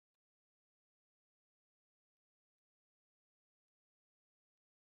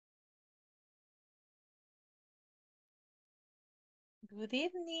Good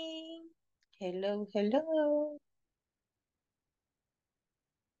evening. Hello, hello.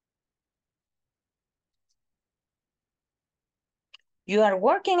 You are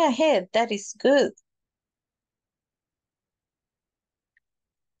working ahead. That is good.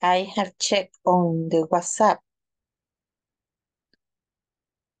 I have checked on the WhatsApp.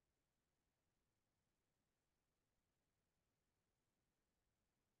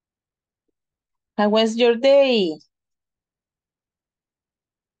 How was your day?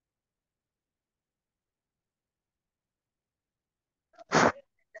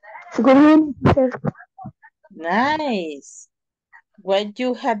 Good evening, teacher. Nice. What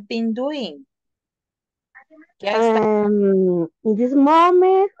you have been doing? ¿Qué ha estado? In this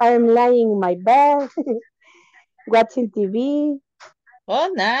moment, I'm lying in my bed, watching TV,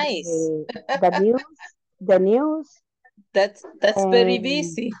 Oh, nice. the news, That's very and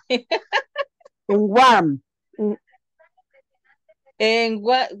busy. warm. Mm, And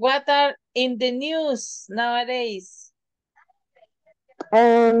what are in the news nowadays?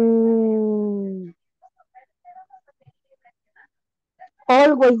 And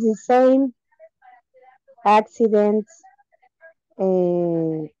always the same accidents.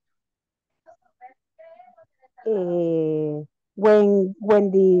 Uh, when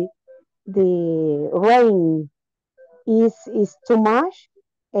the rain is too much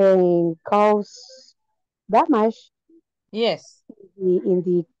and cause damage Yes. in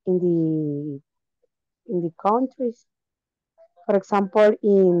the in the in the countries. For example,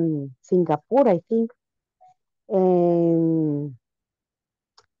 in Singapore, I think, and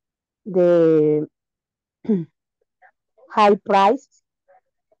the high price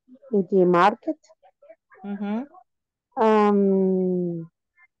in the market. Mm-hmm. Um,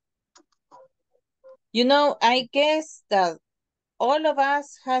 I guess that all of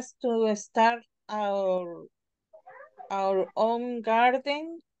us has to start our own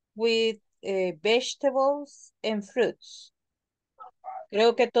garden with vegetables and fruits.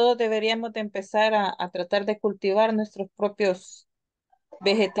 Creo que todos deberíamos de empezar a tratar de cultivar nuestros propios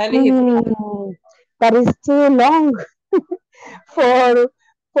vegetales y frutas. mm, that is too long for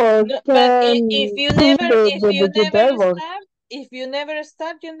for No, but if can you see never if the you never vegetables.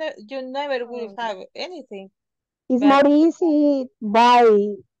 start, you never will have anything. It's But more easy buy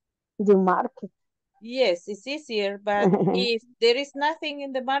the market. yes, it's easier. But if there is nothing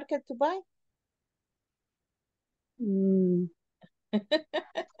in the market to buy, Mm,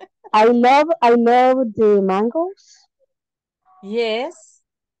 I love the mangoes. yes,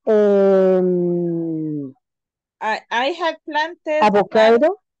 Um, I have planted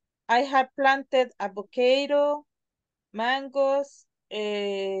avocado. avocado, mangos,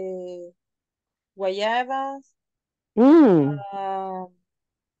 guayabas, Mm, um,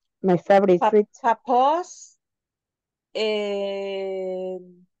 my favorite fruit. papos,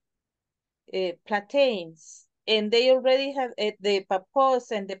 and plantains. And they already have the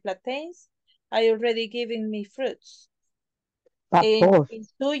papos and the plantains are already giving me fruits Papos. in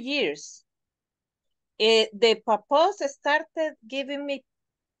 2 years. The papos started giving me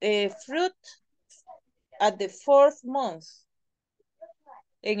fruit at the fourth month,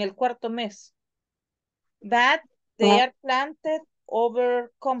 en el cuarto mes. But they Uh, are planted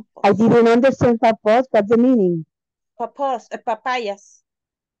over I compost. didn't understand papos. What's the meaning? Papayas.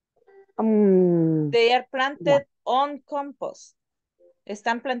 Um, They are yeah. planted on compost.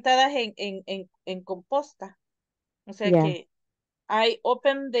 Están plantadas en composta. O sea Yeah. que I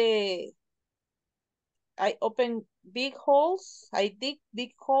open big holes, I dig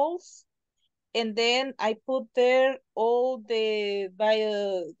big holes, and then I put there all the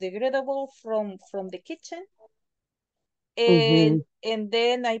biodegradable from the kitchen, Mm-hmm. and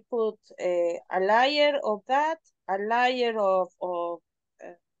then I put a layer of that, a layer of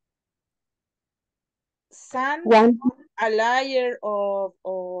sand, One. a layer of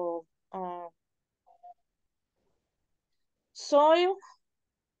soil,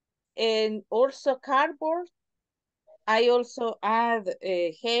 and also cardboard. I also add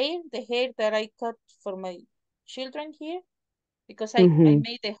hair, the hair that I cut for my children here, because I Mm-hmm.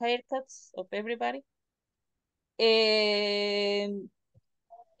 made the haircuts of everybody. And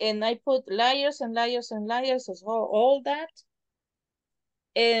I put layers and layers and layers of all that.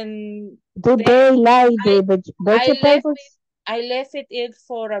 And Do then they like I the I left it vegetables? I left it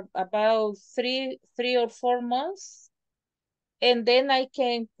for about three or 4 months, and then I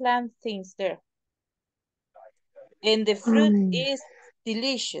can plant things there. And the fruit Mm. is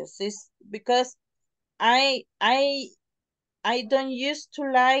delicious. It's because I I I don't used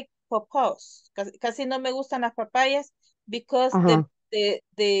to like papayas. Casi no me gustan las papayas because Uh-huh. the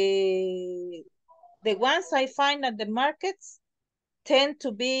ones I find at the markets tend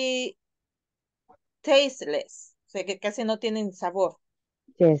to be tasteless. O sea, que casi no tienen sabor.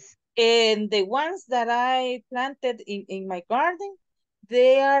 Yes. And the ones that I planted in my garden,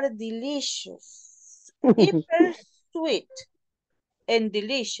 they are delicious, hyper sweet and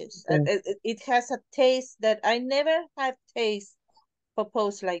delicious. Yes. It has a taste that I never had taste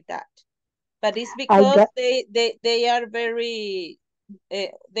proposed like that. But it's I because got. they are very,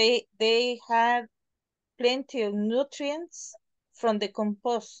 they have plenty of nutrients from the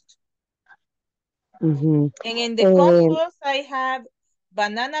compost. Mm-hmm. And in the compost, I have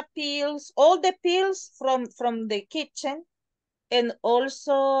banana peels, all the peels from the kitchen, and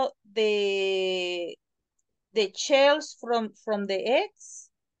also the shells from the eggs,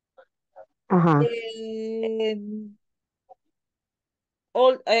 Uh-huh. and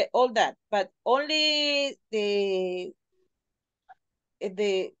all that, but only the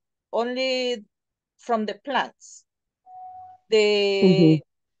only from the plants. Mm-hmm.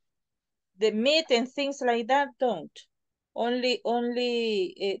 The meat and things like that don't. Only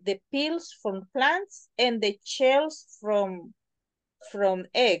the peels from plants and the shells from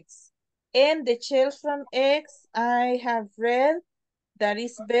eggs. And the shells from eggs, I have read that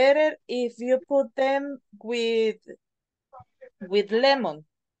is better if you put them with lemon.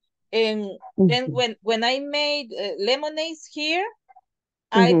 And then Mm-hmm. when I made lemonades here,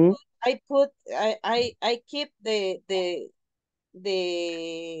 I Mm-hmm. put I put I keep the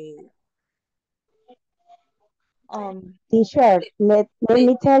um Teacher, let the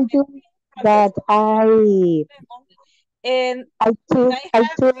me tell you the that lemon, and I when took I I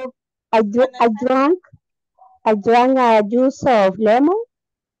have took when I I drank a juice of lemon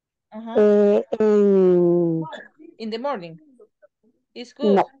have and in the morning, it's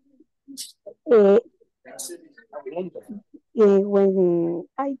good. no uh, when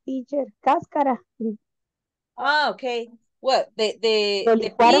I teacher cáscara Ah, okay. Well, lo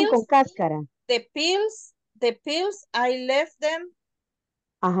licuaron con cáscara. the peels, the peels, I left them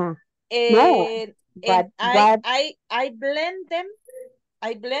Ajá. No, and but I blend them.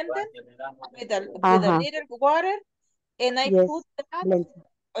 I blend them with a ajá. little water, and I put Yes. that Blend.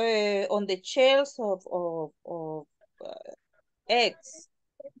 on the shells of eggs,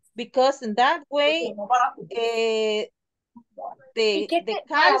 because in that way the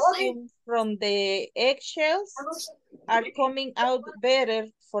calcium from the eggshells are coming out better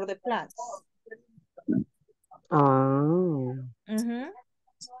for the plants. Ah, Mm-hmm.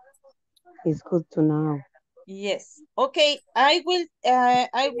 it's good to know. Yes. Okay. I will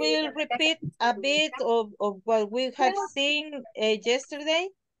repeat a bit of what we have seen yesterday,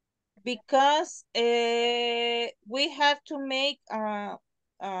 because we have to make a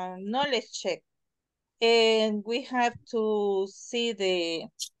knowledge check, and we have to see the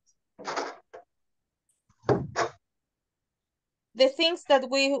things that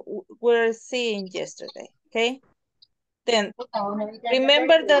we were seeing yesterday. Okay. Then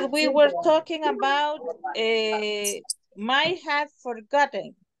remember that we were talking about might have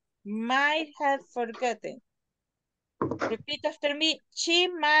forgotten. Might have forgotten. Repeat after me. She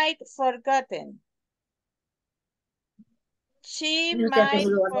might forgotten. She might She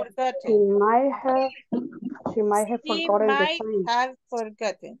forgotten. might have she might have She forgotten the might time. have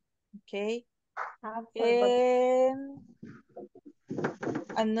forgotten. Okay. Have forgotten.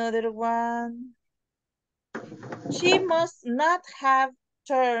 And another one. She must not have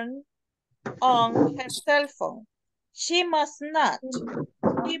turned on her cell phone. She must not.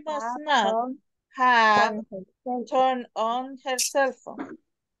 She must Have not turned have on herself. turned on her cell phone.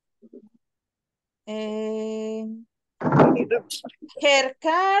 And her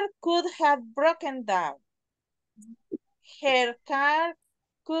car could have broken down. Her car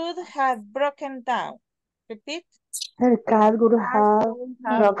could have broken down. Repeat. Her car would have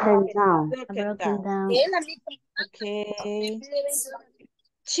Have broken down. broken down. Okay.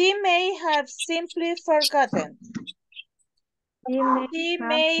 She may have simply forgotten. She may She have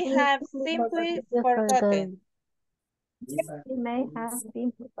may have simply simply forgotten. forgotten. She may have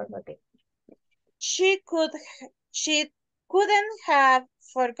simply forgotten. She could she couldn't have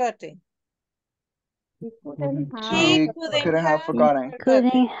forgotten. She couldn't have She She couldn't couldn't have have forgotten.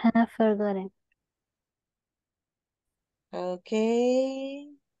 forgotten. Have forgotten. Okay.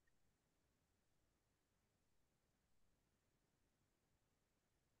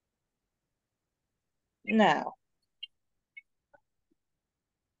 Now,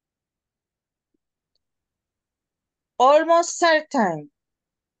 almost certain.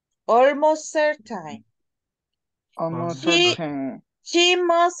 Almost certain. Almost She certain. she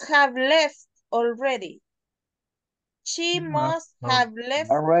must have left already. She must have left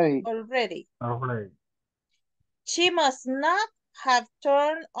Already. already. She must not have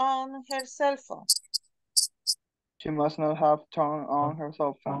turned on her cell phone. She must not have turned on her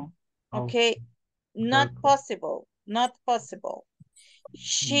cell phone. Okay, not possible, not possible.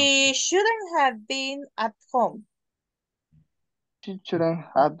 She shouldn't have been at home. She shouldn't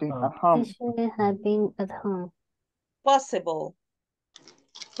have been at She home. shouldn't have been at home. Possible.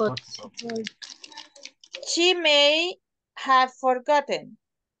 Possible. She may have forgotten.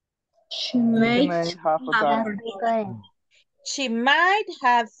 She She may may have have forgotten. forgotten. She might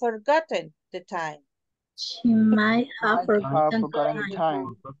have forgotten the time. She might have Might have forgotten forgotten the the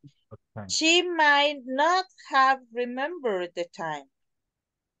time. She might not have remembered the time.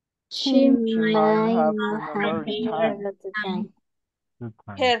 She She might might have not have remembered the time. remembered the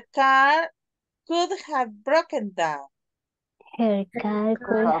time. Her car could have broken down. Her car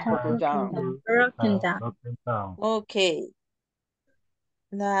could Have have broken down. broken down. Okay.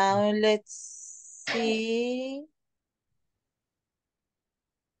 Now let's see.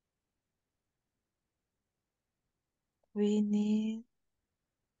 We need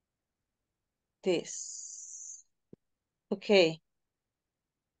this. Okay.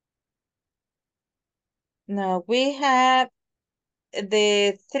 Now we have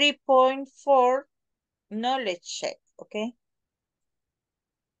the 3.4 knowledge check, okay?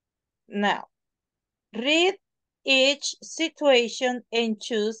 Now, read each situation and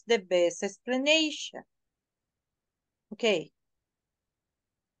choose the best explanation. Okay.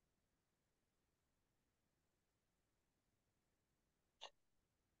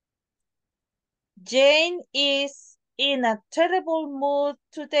 Jane is in a terrible mood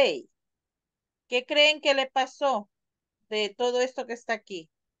today. ¿Qué creen que le pasó de todo esto que está aquí?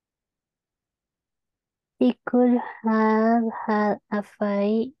 She could have had a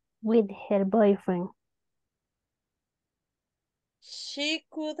fight with her boyfriend. She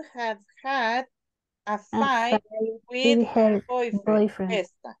could have had a A fight with with her her boyfriend. boyfriend.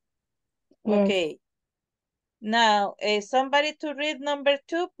 Esta. Yes. Okay. Now, somebody to read number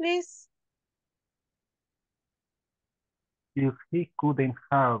 2, please. If he couldn't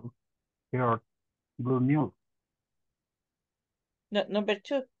have heard good news. No, number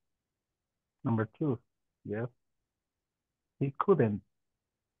 2. Number 2, yes. He couldn't.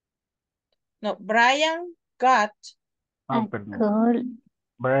 No, Brian got. A Pardon. call.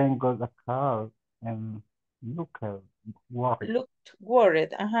 Brian got a call and looked worried. Looked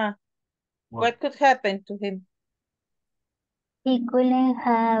worried. What could happen to him? He couldn't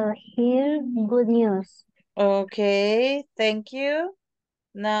have heard good news. Okay, thank you.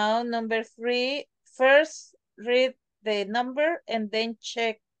 Now, number 3. First, read the number and then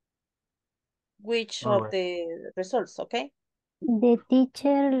check which All of right. the results, okay? The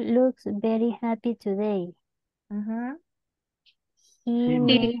teacher looks very happy today. Mm-hmm. He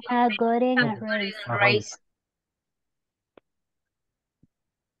may have gotten a raise. Raise.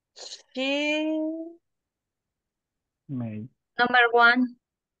 She May. Number 1.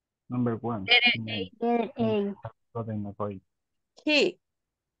 Number 1. Letter May. Letter A. Gotten a raise.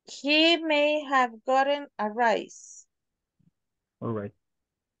 he may have gotten a rise. All right.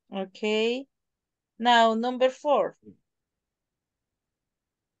 Okay. Now, number 4.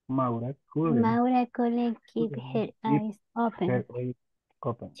 Maura couldn't keep her eyes open. her eyes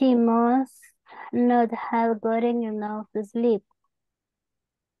open. She must not have gotten enough sleep.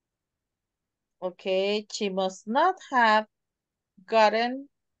 Okay, she must not have gotten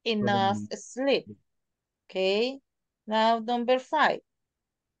enough sleep. Okay. Now, number 5.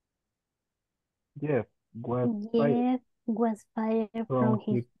 Jeff was fired Jeff was fired from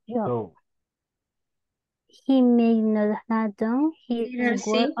his job. job. He may not have done his Letter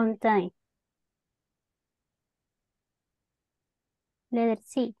work C. on time. Letter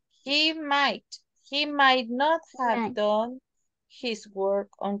C. He might not have Right. done his work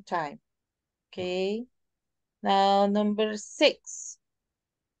on time. Okay. Now, number 6.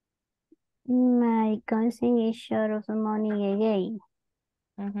 My cousin is short of money again.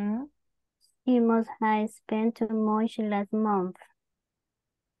 Mm-hmm. He must have spent too much last month.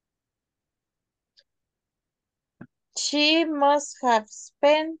 She must have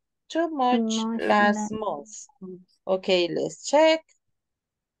spent too much last month. Okay, let's check.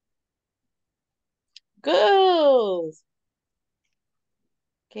 Good.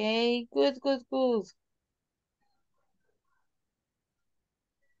 Okay, good.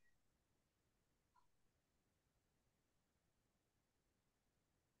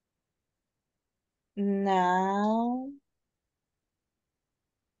 Now,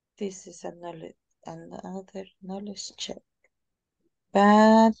 this is another knowledge check.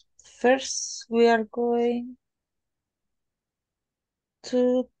 But first, we are going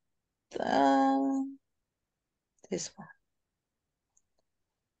to this one.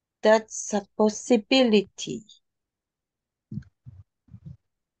 That's a possibility.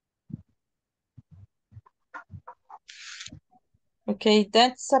 Okay,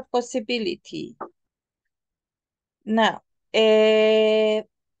 that's a possibility. Now,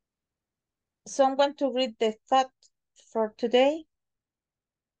 someone to read the thought for today?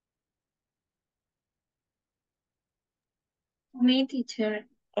 Me, teacher.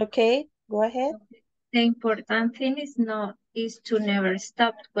 Okay, go ahead. The important thing is to never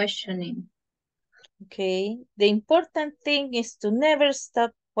stop questioning. Okay, the important thing is to never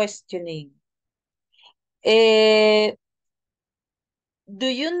stop questioning. Do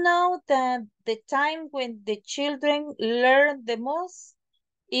you know that the time when the children learn the most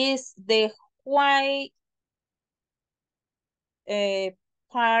is the why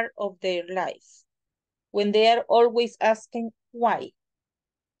part of their life? When they are always asking why.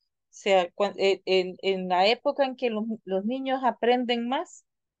 O sea, en la época en que los niños aprenden más,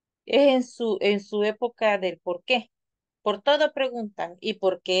 es en su época del por qué. Por todo preguntan, ¿y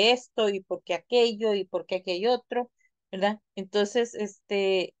por qué esto? ¿Y por qué aquello? ¿Y por qué aquello otro? ¿Verdad? Entonces,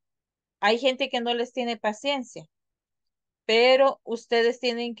 hay gente que no les tiene paciencia, pero ustedes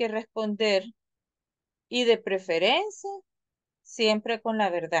tienen que responder y de preferencia siempre con la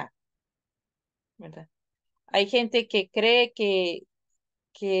verdad, ¿verdad? Hay gente que cree que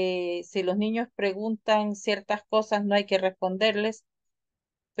si los niños preguntan ciertas cosas no hay que responderles,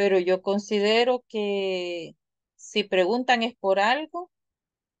 pero yo considero que si preguntan es por algo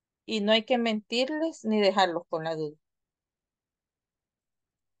y no hay que mentirles ni dejarlos con la duda,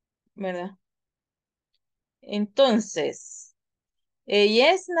 ¿verdad? Entonces,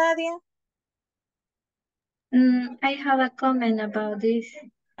 yes, Nadia. I have a comment about this.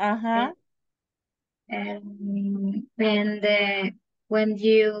 Ajá. When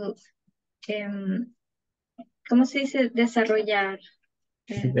you, ¿cómo se dice? Desarrollar.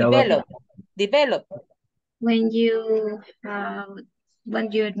 Develop. Develop. When you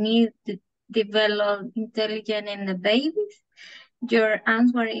need to develop intelligence in the babies, your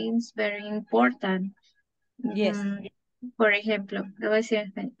answer is very important. Yes. Por ejemplo, lo voy a decir en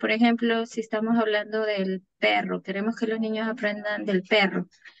español. Por ejemplo, si estamos hablando del perro, queremos que los niños aprendan del perro.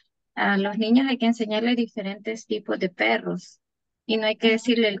 A los niños hay que enseñarles diferentes tipos de perros. Y no hay que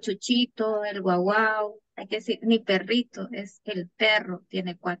decirle el chuchito, el guau, hay que decir ni perrito, es el perro.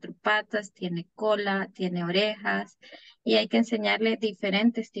 Tiene 4 patas, tiene cola, tiene orejas. Y hay que enseñarle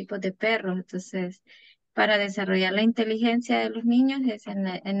diferentes tipos de perros. Entonces, para desarrollar la inteligencia de los niños es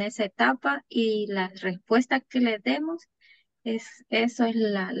en esa etapa y las respuestas que les demos, eso es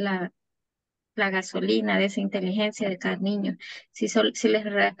la gasolina de esa inteligencia de cada niño. Si les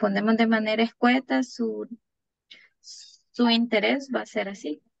respondemos de manera escueta, su interés va a ser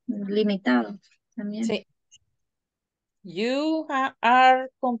así, limitado también. Sí. You are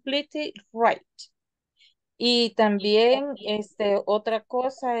completely right. Y también, otra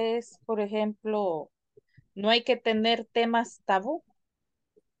cosa es, por ejemplo, no hay que tener temas tabú.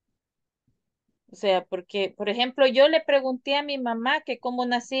 O sea, porque, por ejemplo, yo le pregunté a mi mamá que cómo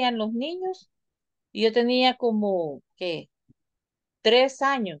nacían los niños y yo tenía como, ¿qué? 3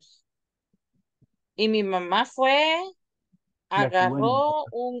 años. Y mi mamá fue, agarró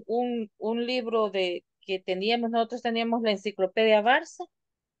un libro que teníamos, nosotros teníamos la enciclopedia Barça,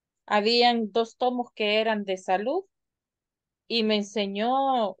 habían 2 tomos que eran de salud y me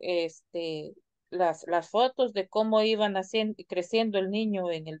enseñó las fotos de cómo iban haciendo, creciendo el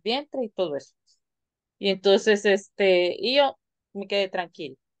niño en el vientre y todo eso. Y entonces, y yo me quedé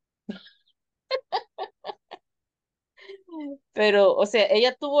tranquila. Pero, o sea,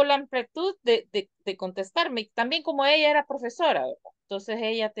 ella tuvo la amplitud de contestarme, también como ella era profesora, ¿verdad? Entonces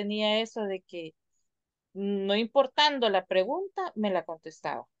ella tenía eso de que no importando la pregunta, me la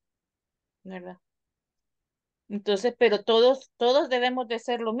contestaba, ¿verdad? Entonces, pero todos debemos de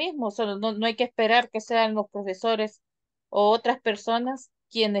hacer lo mismo, solo no hay que esperar que sean los profesores o otras personas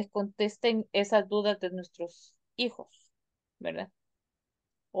quienes contesten esas dudas de nuestros hijos, ¿verdad?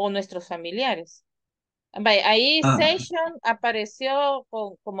 O nuestros familiares. Vaya, ahí Session apareció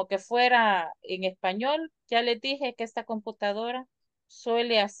como que fuera en español. Ya les dije que esta computadora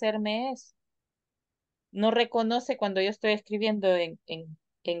suele hacerme eso. No reconoce cuando yo estoy escribiendo en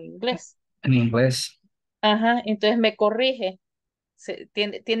inglés. En inglés. Ajá, entonces me corrige.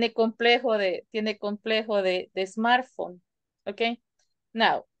 Tiene complejo de smartphone. Okay.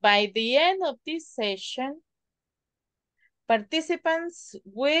 Now, by the end of this session, participants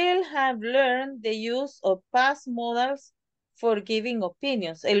will have learned the use of past modals for giving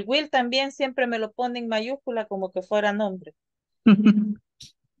opinions. El will también siempre me lo pone en mayúscula como que fuera nombre.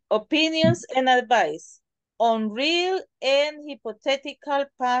 Opinions and advice. on real and hypothetical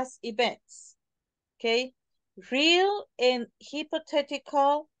past events. Okay, real and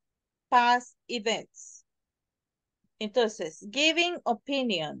hypothetical past events. Entonces, giving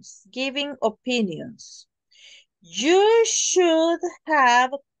opinions. You should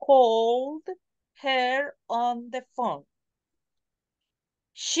have called her on the phone.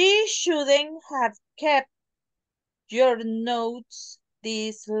 She shouldn't have kept your notes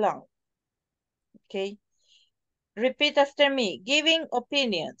this long. Okay. Repeat after me. Giving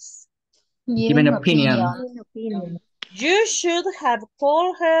opinions. Given opinion. Giving opinion. You should have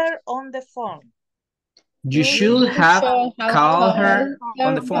called her on the phone. You should have called her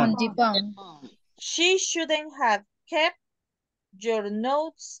on the phone. She shouldn't have kept your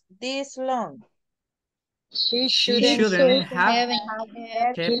notes this long. She shouldn't have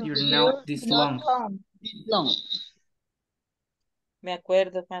kept your note this long. Me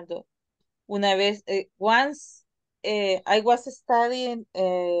acuerdo cuando una vez, once I was studying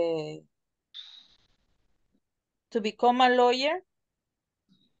to become a lawyer,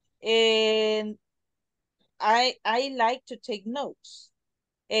 and I like to take notes.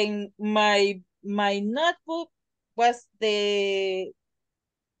 And my notebook was the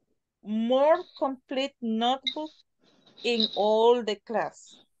more complete notebook in all the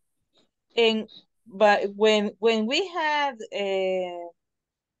class. And but when we had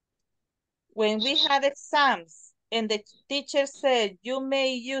exams and the teacher said you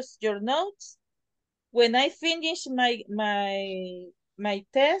may use your notes, when I finished my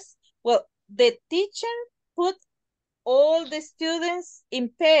test, well, the teacher put all the students in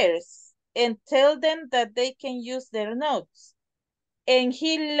pairs and tell them that they can use their notes. And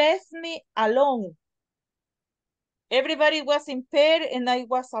he left me alone. Everybody was in pair and I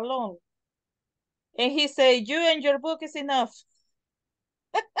was alone. And he said, you and your book is enough.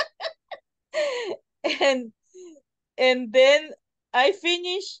 and then I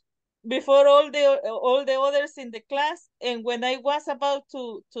finished before all the others in the class. And when I was about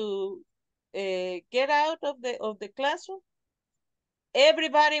to get out of the classroom,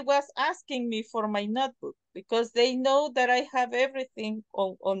 everybody was asking me for my notebook because they know that I have everything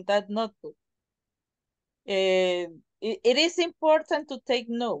on that notebook. It is important to take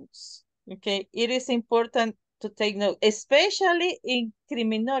notes. Okay, it is important to take notes, especially in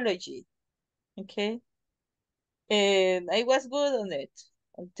criminology. Okay, and I was good on it,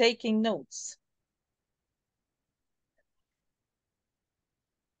 on taking notes.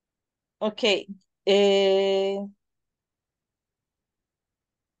 Okay,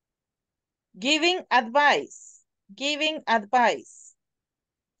 giving advice.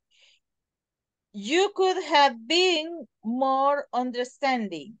 You could have been more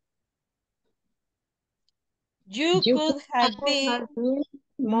understanding. You could have been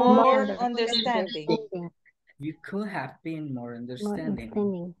more understanding. You could have been more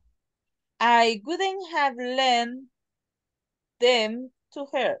understanding. I wouldn't have lent them to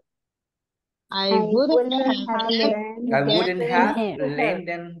her. I wouldn't have I wouldn't have lent lent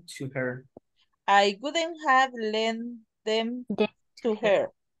them to her. I wouldn't have lent them to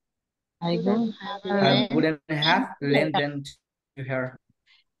her. I wouldn't have lent them to her.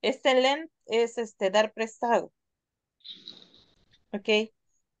 Este lend es dar prestado. Ok.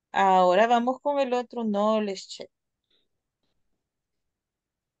 Ahora vamos con el otro knowledge check.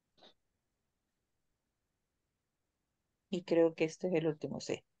 Y creo que este es el último,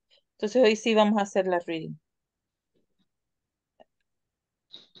 sí. Entonces hoy sí vamos a hacer la reading.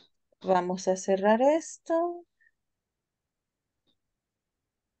 Vamos a cerrar esto.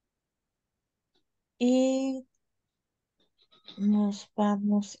 Y nos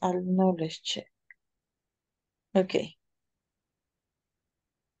vamos al knowledge check. Ok.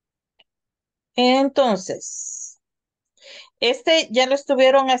 Entonces, este ya lo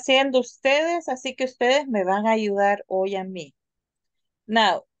estuvieron haciendo ustedes, así que ustedes me van a ayudar hoy a mí.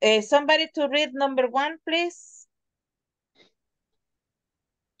 Now, somebody to read number 1, please.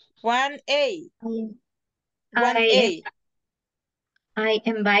 1A. 1A. I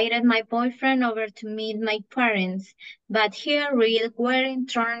invited my boyfriend over to meet my parents, but he arrived wearing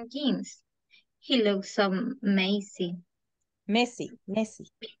torn jeans. He looked so messy. Messy.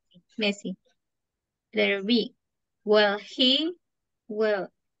 Letter B. Well, he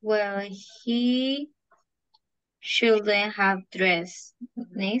shouldn't have dressed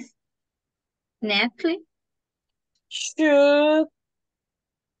neatly. Should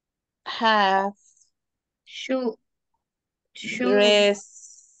have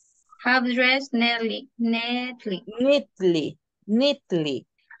dressed neatly. Neatly.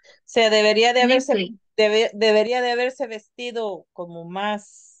 O sea, debería de haberse vestido como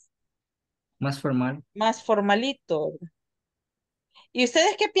más Más formal. más formalito. ¿Y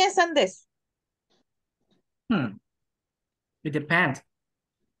ustedes qué piensan de eso? It depends.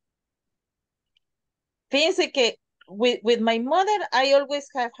 Fíjense que with my mother, I always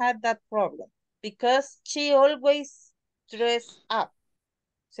have had that problem because she always dress up.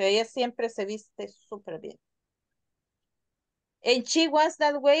 O sea, ella siempre se viste súper bien. And she was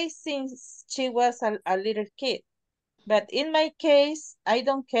that way since she was a little kid. But in my case, I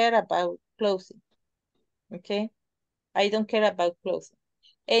don't care about clothing. Okay? I don't care about clothing.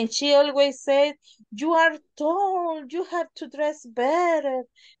 And she always said, you are tall, you have to dress better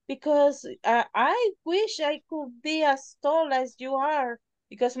because I wish I could be as tall as you are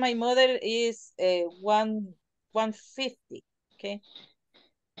because my mother is 150, okay?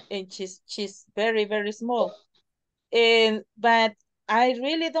 And she's very, very small. But I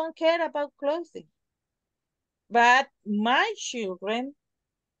really don't care about clothing. But my children,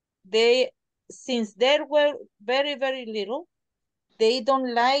 since they were very, very little, they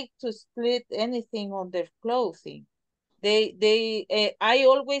don't like to split anything on their clothing. I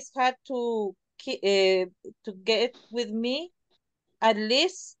always had to get with me at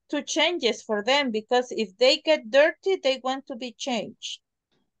least 2 changes for them because if they get dirty, they want to be changed.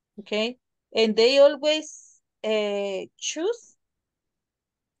 Okay, and they always choose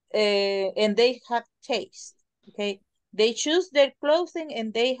and they have taste. Okay, they choose their clothing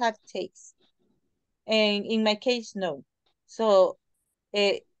and they have taste. And in my case, no. So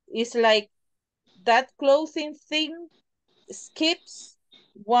it's like that clothing thing skips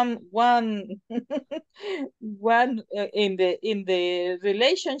one one in the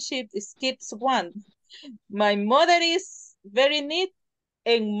relationship skips one. My mother is very neat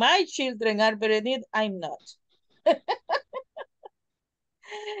and my children are very neat. I'm not.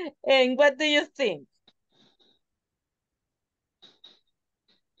 And what do you think?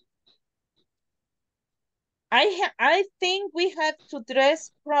 I think we have to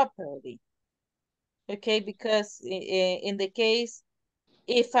dress properly. Okay, because in the case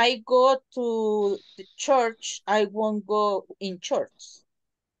if I go to the church, I won't go in shorts.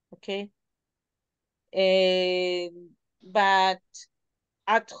 Okay. But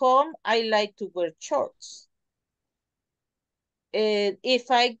at home, I like to wear shorts.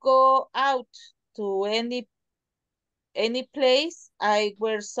 If I go out to any place, I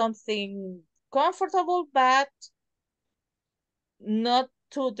wear something comfortable, but not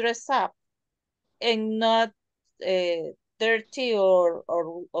to dress up and not dirty or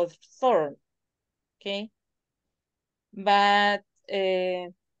thorn. Okay. But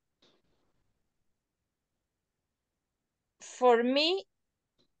for me,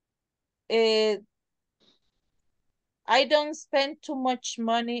 I don't spend too much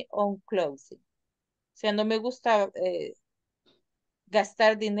money on clothing. O sea, no me gusta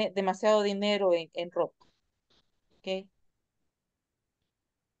gastar demasiado dinero en ropa. Okay.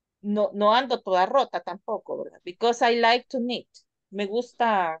 No ando toda rota tampoco, ¿verdad? Because I like to knit. Me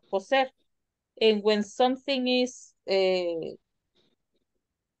gusta coser. And when something is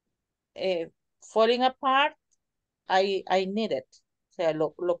falling apart, I knit it. O sea,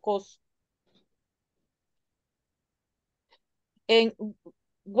 lo coso. And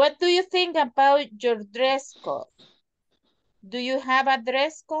what do you think about your dress code? Do you have a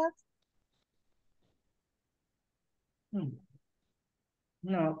dress code?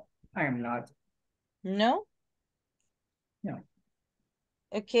 No, I'm not. No? No.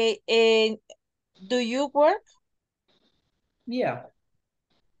 Okay, and do you work? Yeah.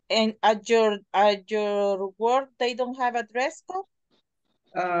 And at your work, they don't have a dress code?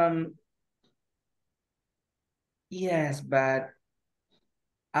 Yes, but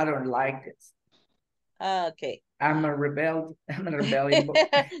I don't like it. Okay. I'm a rebel. I'm a rebellion.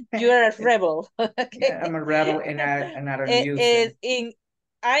 You're a rebel. Okay. Yeah, I'm a rebel and I don't use them.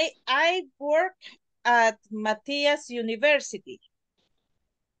 I work at Matthias University.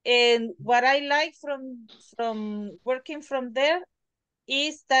 And what I like from working from there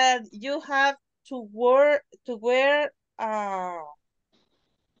is that you have to wear I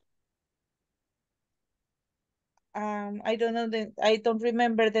don't know I don't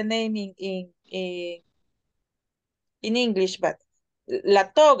remember the name in English, but la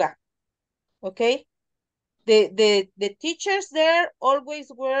toga. Okay. The teachers there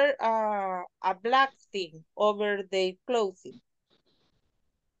always wear a black thing over their clothing.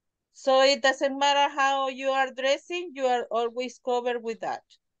 So it doesn't matter how you are dressing, you are always covered with that.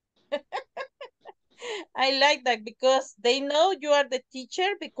 I like that because they know you are the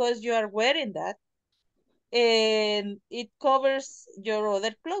teacher because you are wearing that. And it covers your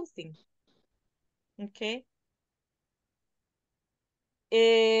other clothing. Okay.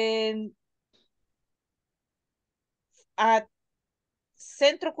 And at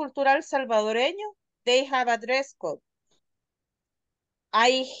Centro Cultural Salvadoreño, they have a dress code.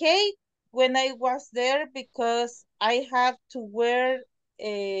 I hate when I was there because I have to wear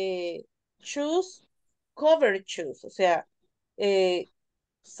shoes, covered shoes, o sea,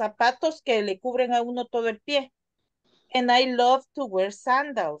 zapatos que le cubren a uno todo el pie. And I love to wear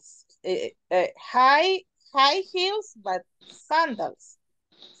sandals, high heels, but sandals.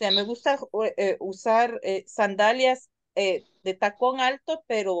 O sea, me gusta usar sandalias de tacón alto,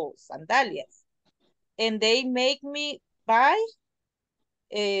 pero sandalias. And they make me buy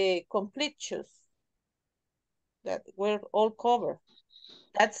complete shoes that were all covered.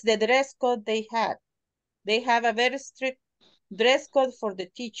 That's the dress code they had. They have a very strict dress code for the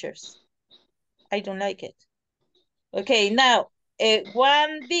teachers. I don't like it. Okay, now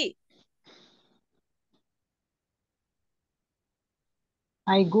 1B.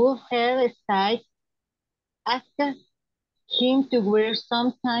 I would have started asking him to wear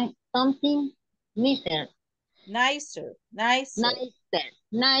something nicer. Nicer.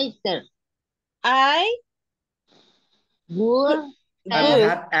 Nicer. I Would I good.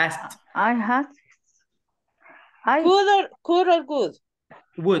 have asked. Good or good?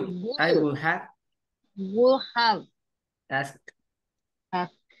 Would. I would have asked.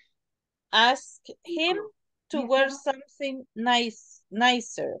 Ask him to wear something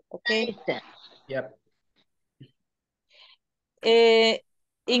nicer. Okay. Nicer. Yep. In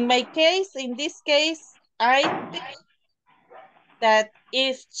this case, I think that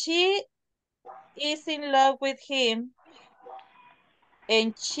if she is in love with him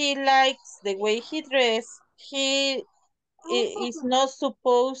and she likes the way he dresses, he is not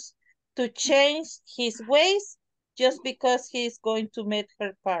supposed to change his ways just because he is going to meet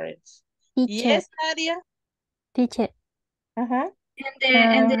her parents. Teacher. Yes, Nadia? Teacher. Uh-huh.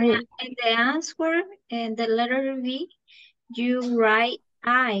 And the answer in the letter V, you write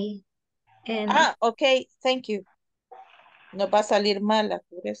I. And Okay, thank you. No va a salir mala,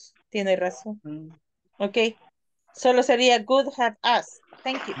 por eso. Tiene razón. Ok. Solo sería good have asked.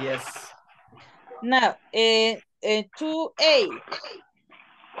 Thank you. Yes. Now, 2A.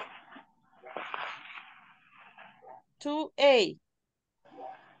 2A.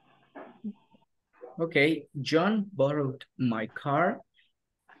 Okay, John borrowed my car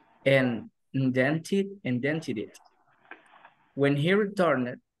and indented it. When he returned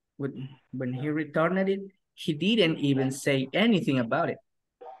it, he didn't even say anything about it.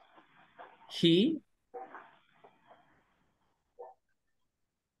 He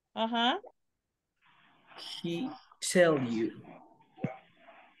tell you.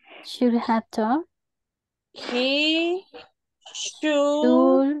 Should have told. He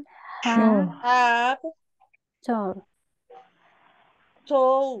should have told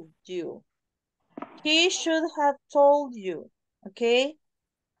you. He should have told you. Okay.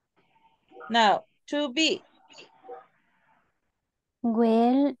 Now, 2B.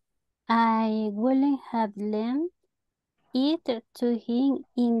 Well, I wouldn't have lent it to him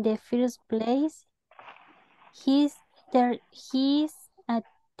in the first place. He's a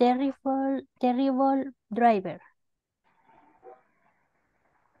terrible driver.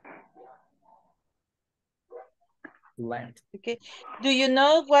 Lent. Okay. Do you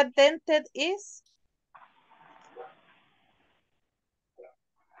know what dented is?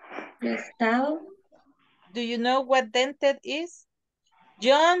 prestado. Do you know what dented is?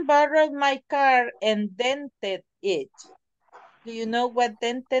 John borrowed my car and dented it. Do you know what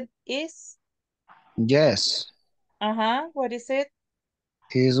dented is? Yes. What is it?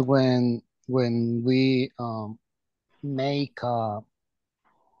 Is when we make O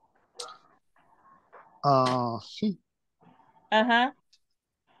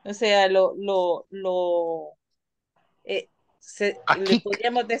sea, le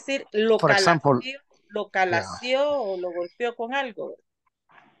podríamos decir for example, lo calació o lo golpeó con algo.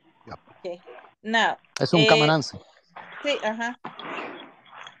 Yep. Okay. Now, es un camanance. Sí,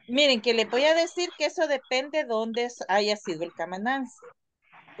 Miren, que le voy a decir que eso depende de dónde haya sido el camanance.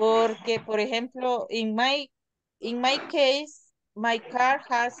 Porque, por ejemplo, in my case, my car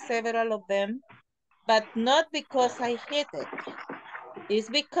has several of them, but not because I hit it. It's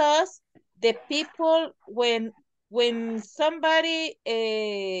because the people, when somebody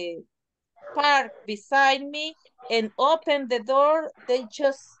park beside me and open the door, they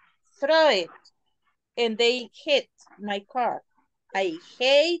just throw it and they hit my car. I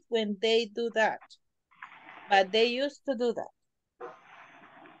hate when they do that, but they used to do that.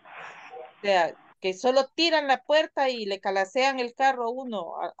 O sea, que solo tiran la puerta y le calasean el carro a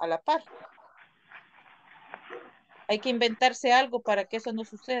uno a la par. Hay que inventarse algo para que eso no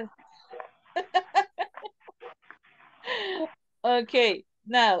suceda. Okay,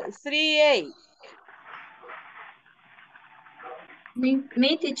 now 3A.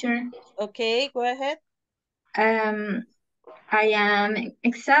 Me, teacher. Okay, go ahead. I am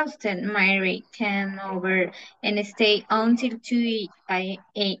exhausted. Mary came over and stayed until 2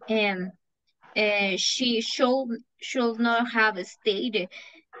 a.m. She should not have stayed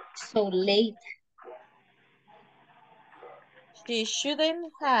so late. She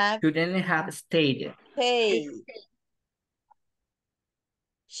shouldn't have stayed. stayed.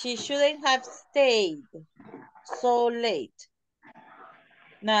 She shouldn't have stayed so late.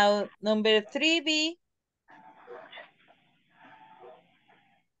 Now, number 3B.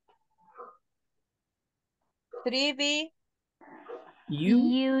 3B.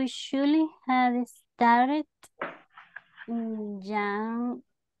 You should have started Joning.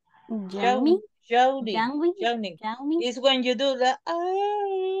 Yawning. Is when you do the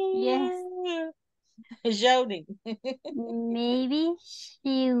Yes. Joning. Maybe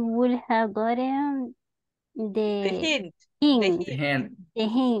she would have gotten The the hint. hint. The hand. The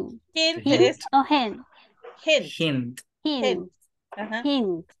hint. Hint Hint es or hint. hint. Hint. Hint. Ajá.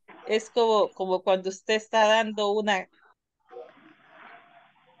 Hint. Es como cuando usted está dando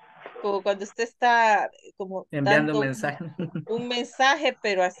como cuando usted está como Enviando dando mensaje. un mensaje,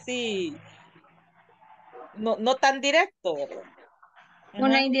 pero así, no tan directo, ¿verdad? Ajá.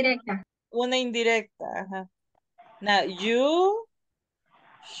 Una indirecta. Una indirecta, ajá. Now, you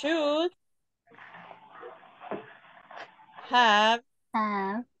should have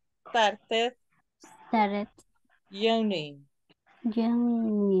started yawning.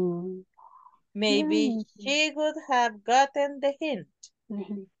 Maybe she would have gotten the hint.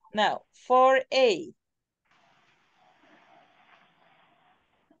 Now, 4A.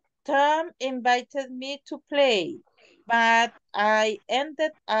 Tom invited me to play, but I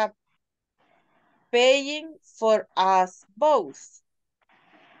ended up paying for us both.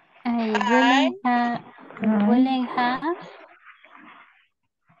 I wouldn't have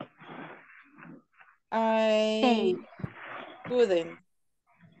I paid. couldn't.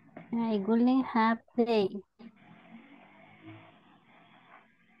 I wouldn't have paid.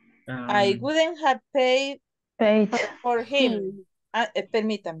 I wouldn't have paid for him.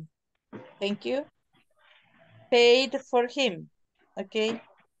 Permítame. Thank you. Paid for him. Okay.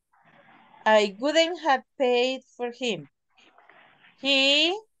 I wouldn't have paid for him.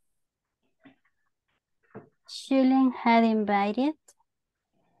 He Shouldn't have invited.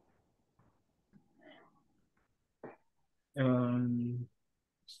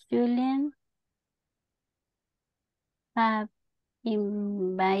 Shouldn't have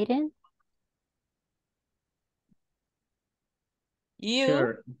invited. you.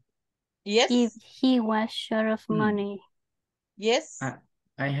 Sure. Yes. If he was short of money. Yes.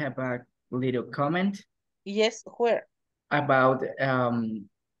 I have a little comment. Yes, where? About the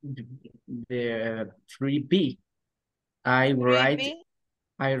 3B. I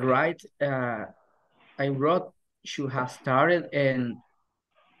wrote should have started and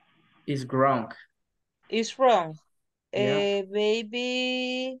is wrong. It's wrong. Yeah.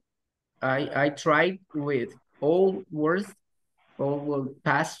 Baby. I tried with all words, all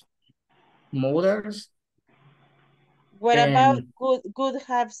past modals. What about could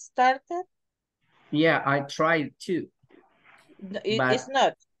have started? Yeah, I tried too. It's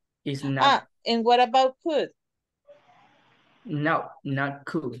not. It's not. And what about could? No, not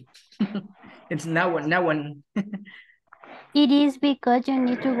could. It's not one. It is because you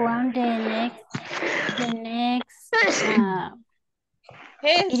need to go on the next Jesus.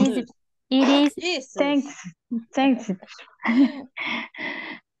 It is Jesus. Thanks.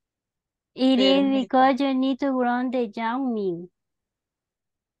 It is because you need to run the yawning.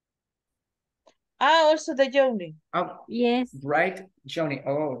 Also the yawning. Oh, yes. Right, Johnny.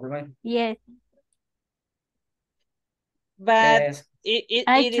 Oh, right. Yes. But yes.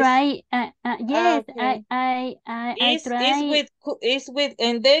 I try. Yes, okay. I try. Is with,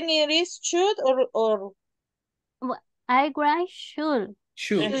 and then it is should or I write should.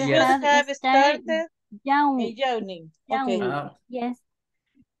 Should have started yawning. Okay. Yes.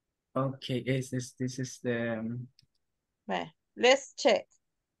 Okay. This is the. Let's check.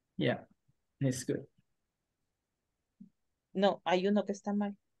 Yeah, it's good. No, hay uno que está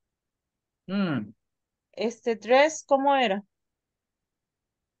mal. Este dress, ¿cómo era?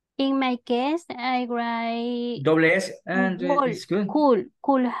 In my case, I write double S and it's good.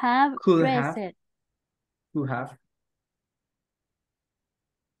 Could have dressed. Could have.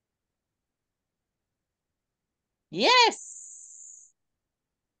 Yes.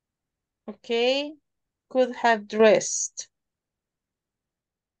 Okay. Could have dressed.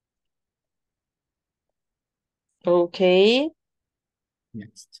 Okay.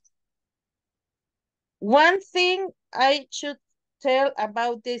 Next. One thing I should tell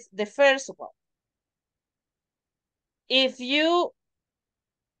about this, the first one. If you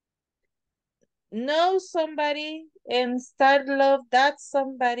know somebody and start love that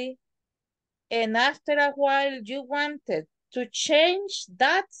somebody, and after a while you wanted to change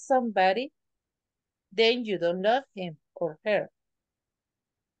that somebody, then you don't love him or her.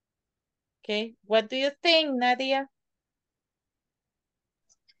 Okay, what do you think, Nadia?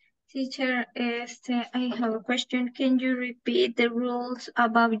 Teacher, I have a question. Can you repeat the rules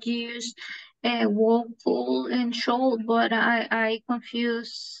about use will, could, and should? But I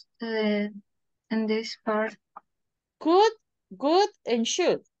confused in this part. Could, good, and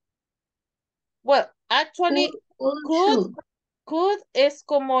should. Well, actually, Should. could es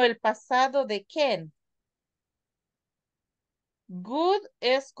como el pasado de can. Good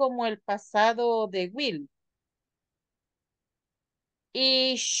es como el pasado de will.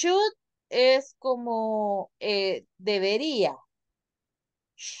 Y should es como debería.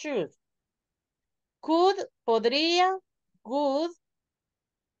 Should. Could, podría. Good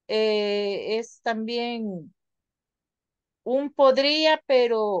es también un podría,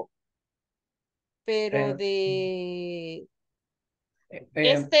 pero de...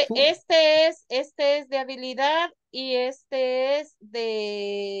 Este es de habilidad y este es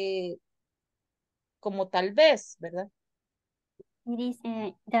de como tal vez, ¿verdad? It is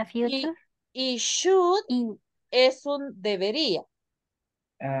the future. Y should es un debería.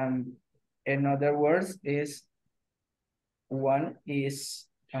 In other words, is one is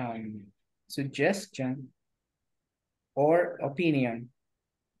suggestion or opinion.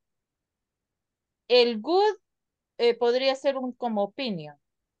 El good podría ser un como opinion.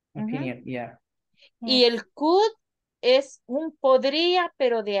 Opinion, yeah. Y el could es un podría,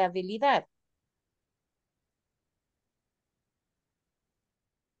 pero de habilidad.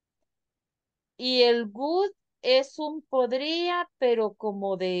 Y el good es un podría, pero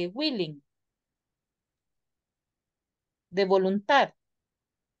como de willing, de voluntad.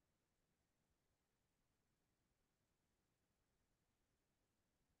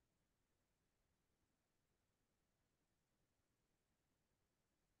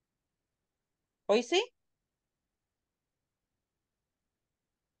 ¿Hoy sí?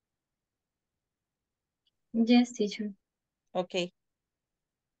 Yes, teacher. Ok.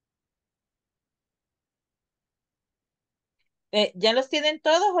 ¿Ya los tienen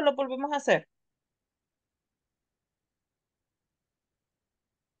todos o lo volvemos a hacer?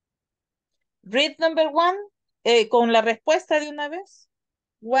 Read number one, con la respuesta de una vez.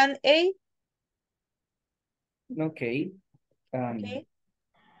 1A. Okay. Okay.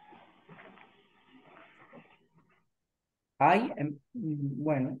 I am,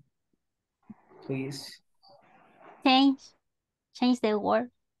 bueno, please. Change the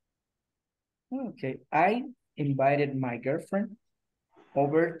word. Okay, I invited my girlfriend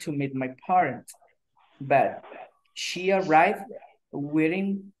over to meet my parents, but she arrived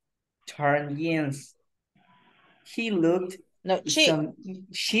wearing torn jeans. He looked No, she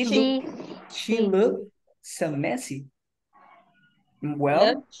looked so messy.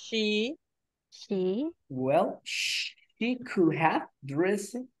 Well, she could have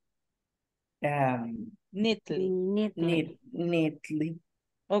dressed neatly. Neatly.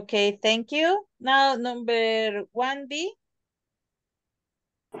 Okay, thank you. Now number 1B.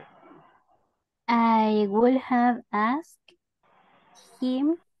 I would have asked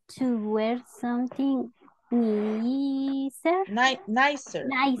him to wear something nicer. Nicer.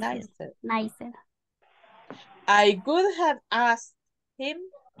 I would have asked him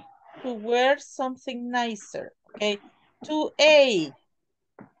to wear something nicer. Okay. 2A.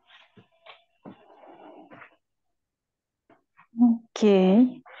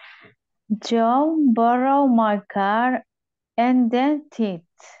 Okay. John borrowed my car and dented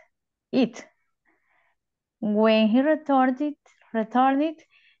it. When he returned it,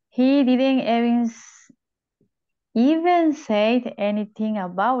 he didn't even say anything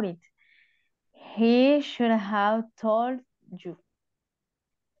about it. He should have told you.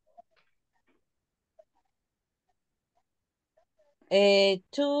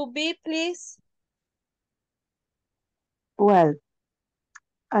 2B, please. Well,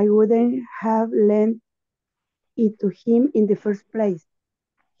 I wouldn't have lent it to him in the first place.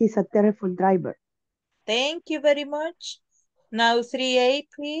 He's a terrible driver. Thank you very much. Now 3A,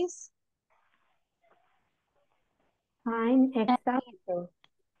 please. I'm exhausted.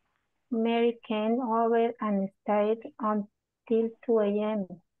 Mary came over and stayed until 2 a.m.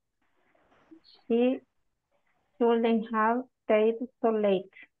 She shouldn't have stayed so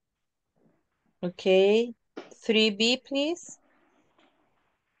late. Okay. 3B, please.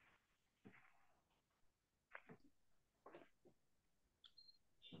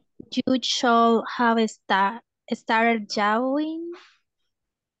 You should have started drawing.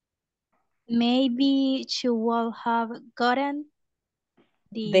 Maybe you would have gotten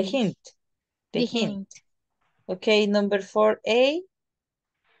The hint. The the hint. hint. Okay, number 4A.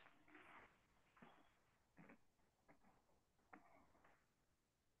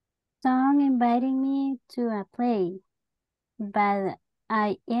 Someone invited me to a play, but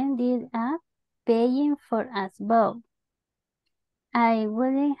I ended up paying for us both. I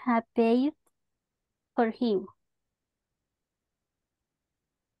wouldn't have paid for him.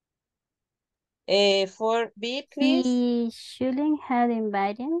 4B, please. He shouldn't have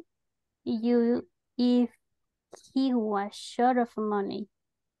invited you if he was short of money.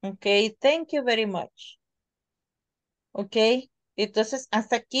 Okay, thank you very much. Ok, entonces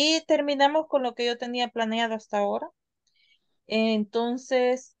hasta aquí terminamos con lo que yo tenía planeado hasta ahora.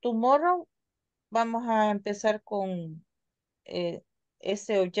 Entonces, tomorrow vamos a empezar con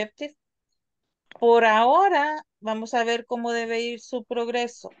ese objective. Por ahora, vamos a ver cómo debe ir su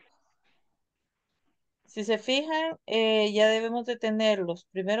progreso. Si se fijan, ya debemos de tener los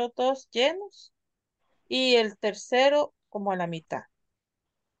primeros 2 llenos y el tercero como a la mitad,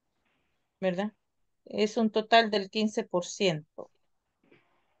 ¿verdad? Es un total del 15%.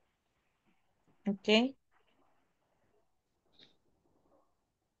 Ok.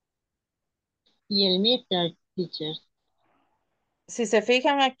 Y el midterm, teacher. Si se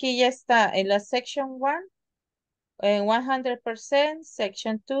fijan, aquí ya está en la section 1, en 100%,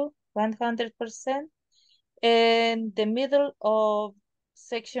 section 2, 100%, and the middle of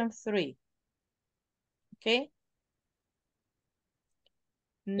section 3. Okay.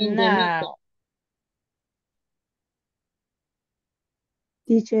 In the midterm. Now,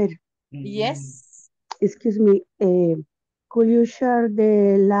 Teacher, yes. excuse me, could you share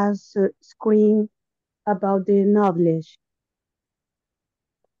the last screen about the knowledge?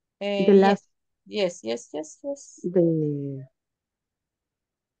 The last, Yes. the,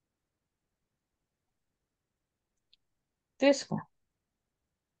 This one.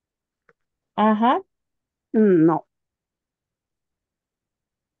 Ajá. no,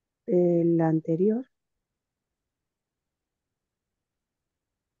 el anterior.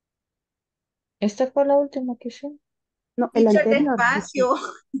 Esta fue la última que hice. No, el Teacher, anterior. despacio.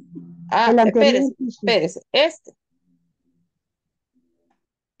 Ah, El anterior. espérese. Este.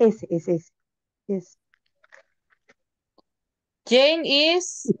 Ese. Yes. Jane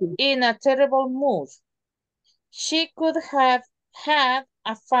is in a terrible mood. She could have had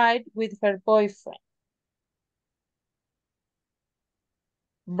a fight with her boyfriend.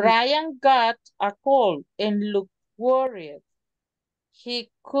 Brian got a cold and looked worried.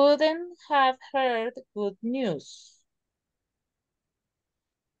 He couldn't have heard good news.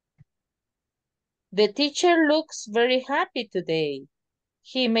 The teacher looks very happy today.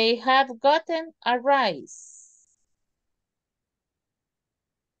 He may have gotten a rise.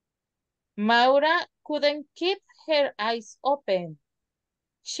 Maura couldn't keep her eyes open.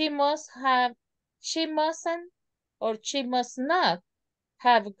 She mustn't or she must not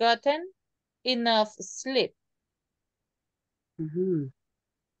have gotten enough sleep.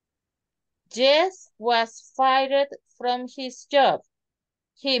 Jess was fired from his job.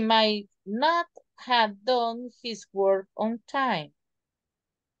 He might not have done his work on time.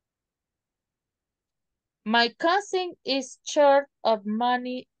 My cousin is short of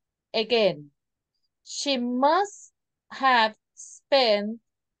money again. She must have spent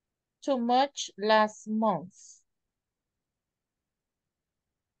too much last month.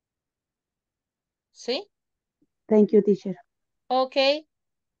 ¿Sí? Thank you, teacher. Ok.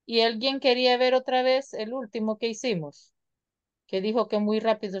 ¿Y alguien quería ver otra vez el último que hicimos? Que dijo que muy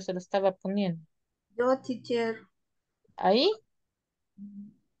rápido se lo estaba poniendo. Yo, teacher. ¿Ahí?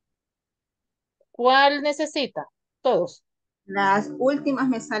 ¿Cuál necesita? Todos. Las últimas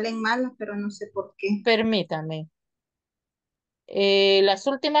me salen malas, pero no sé por qué. Permítame. ¿Las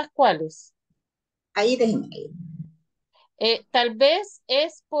últimas cuáles? Ahí déjenme ahí. Tal vez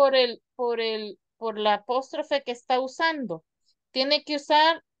es por la apóstrofe que está usando. Tiene que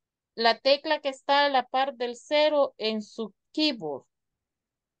usar la tecla que está a la par del 0 en su keyboard.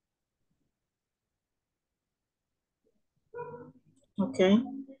 Ok.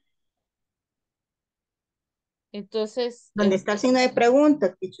 Entonces. ¿Dónde está el signo de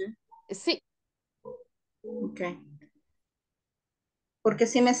pregunta, teacher? Sí. Ok. Porque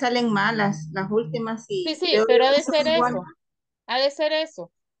sí me salen malas, las últimas sí. Sí, pero ha de ser eso. Ha de ser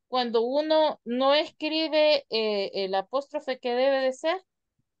eso. Cuando uno no escribe el apóstrofe que debe de ser,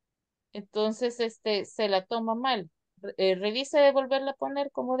 Entonces, se la toma mal. Revise de volverla a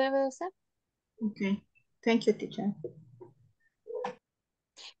poner como debe de ser. Okay. Thank you, teacher.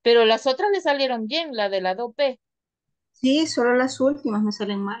 Pero las otras le salieron bien, la de la 2B. Sí, solo las últimas me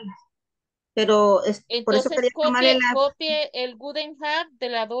salen malas. Pero por eso Entonces quería tomarle la... copie el wouldn't have de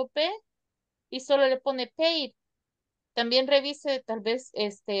la 2B y solo le pone paid. También revise tal vez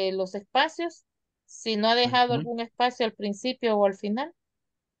los espacios, si no ha dejado algún espacio al principio o al final.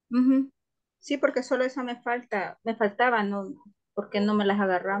 Ujú. Sí, porque solo esa me faltaba, no, porque no me las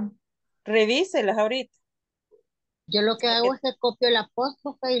agarramos. Revíselas ahorita. Yo lo que hago es que copio el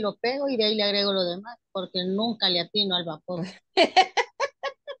apóstrofe y lo pego y de ahí le agrego lo demás, porque nunca le atino al vapor.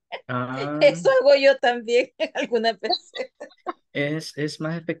 Ah, Eso hago yo también algunas veces. es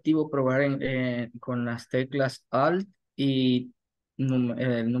más efectivo probar con las teclas Alt y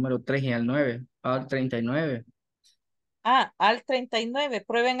el número 3 y el 9, Alt 39. Ah, al 39,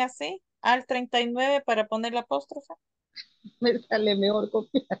 prueben así, al 39 para poner la apóstrofe. Me sale mejor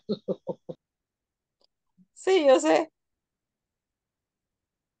copiarlo. Sí, yo sé,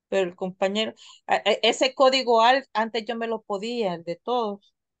 pero el compañero, ese código al antes yo me lo podía, el de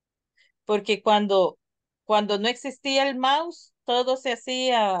todos, porque cuando no existía el mouse, todo se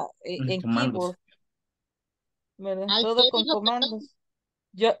hacía en Comandos. keyboard, ¿verdad? ¿Al qué Todo con dijo, perdón? comandos.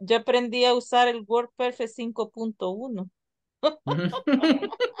 Yo aprendí a usar el WordPerfect 5.1.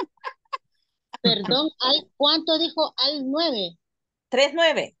 Perdón, ¿cuánto dijo al 9?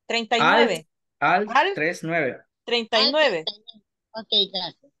 39, Alt, 39. Alt Al 39. Al 39. 39. Ok,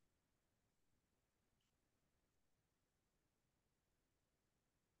 gracias.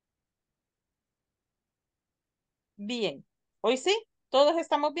 Bien. ¿Hoy sí? ¿Todos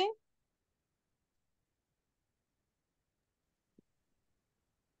estamos bien?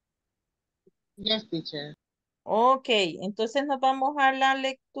 Yes, teacher. Ok, entonces nos vamos a la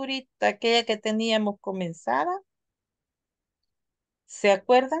lecturita, aquella que teníamos comenzada. ¿Se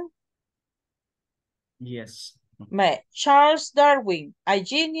acuerdan? Yes. Charles Darwin, a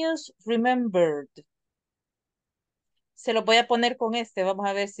genius remembered. Se lo voy a poner con vamos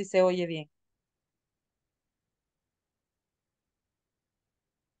a ver si se oye bien.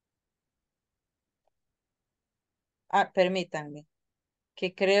 Ah, permítanme,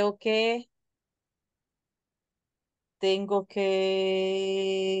 que creo que tengo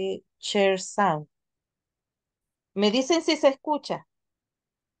que share sound. Me dicen si se escucha.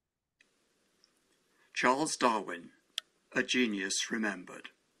 Charles Darwin, a genius remembered.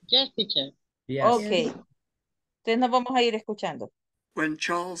 Yes, teacher. Yes. Ok, entonces nos vamos a ir escuchando. When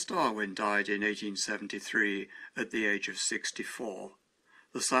Charles Darwin died in 1873 at the age of 64,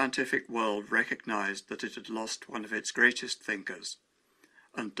 the scientific world recognized that it had lost one of its greatest thinkers,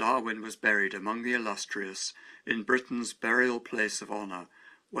 and Darwin was buried among the illustrious in Britain's burial place of honour,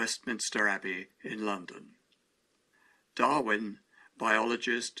 Westminster Abbey in London. Darwin,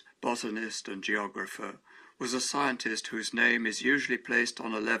 biologist, botanist and geographer, was a scientist whose name is usually placed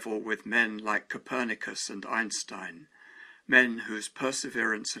on a level with men like Copernicus and Einstein, men whose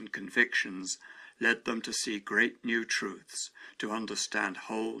perseverance and convictions led them to see great new truths, to understand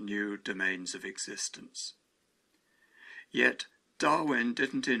whole new domains of existence. Yet Darwin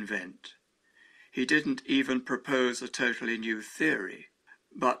didn't invent. He didn't even propose a totally new theory,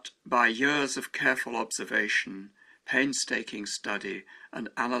 but by years of careful observation, painstaking study and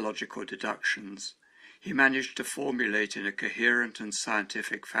analogical deductions, he managed to formulate in a coherent and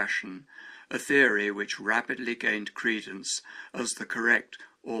scientific fashion a theory which rapidly gained credence as the correct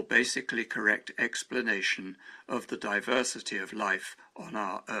or basically correct explanation of the diversity of life on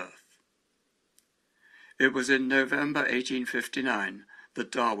our Earth. It was in November 1859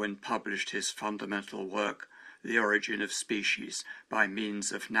 that Darwin published his fundamental work, The Origin of Species by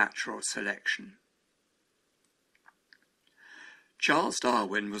Means of Natural Selection. Charles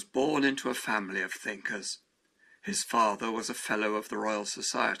Darwin was born into a family of thinkers. His father was a Fellow of the Royal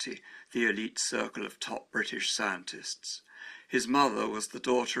Society, the elite circle of top British scientists. His mother was the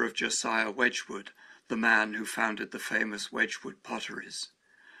daughter of Josiah Wedgwood, the man who founded the famous Wedgwood potteries.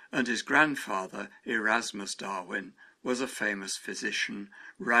 And his grandfather, Erasmus Darwin, was a famous physician,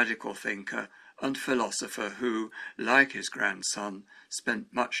 radical thinker, and philosopher who, like his grandson,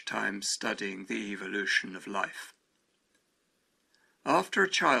 spent much time studying the evolution of life. After a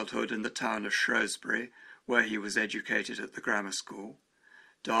childhood in the town of Shrewsbury, where he was educated at the grammar school,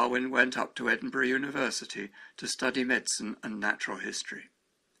 Darwin went up to Edinburgh University to study medicine and natural history.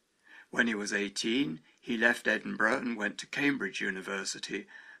 When he was 18, he left Edinburgh and went to Cambridge University,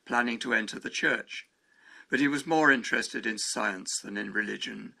 planning to enter the church. But he was more interested in science than in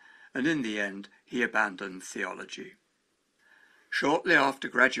religion, and in the end he abandoned theology. Shortly after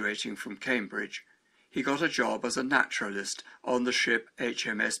graduating from Cambridge, he got a job as a naturalist on the ship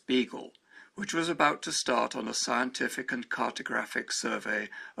HMS Beagle, which was about to start on a scientific and cartographic survey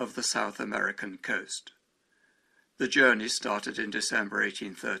of the South American coast. The journey started in December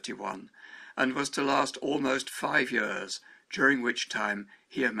 1831 and was to last almost 5 years, during which time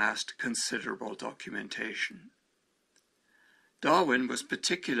he amassed considerable documentation. Darwin was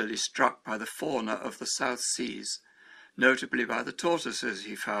particularly struck by the fauna of the South Seas, notably by the tortoises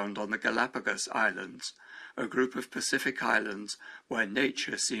he found on the Galapagos Islands, a group of Pacific islands where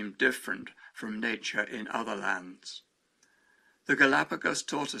nature seemed different from nature in other lands. The Galapagos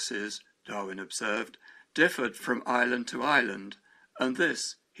tortoises, Darwin observed, differed from island to island, and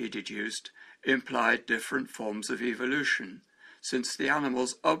this, he deduced, implied different forms of evolution, since the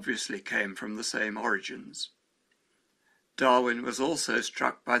animals obviously came from the same origins. Darwin was also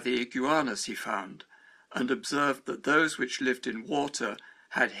struck by the iguanas he found, and observed that those which lived in water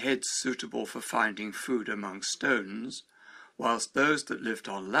had heads suitable for finding food among stones, whilst those that lived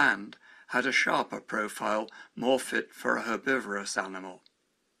on land had a sharper profile more fit for a herbivorous animal.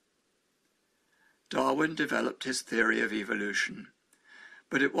 Darwin developed his theory of evolution,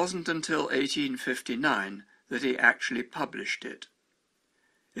 but it wasn't until 1859 that he actually published it.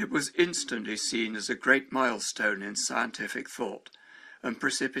 It was instantly seen as a great milestone in scientific thought and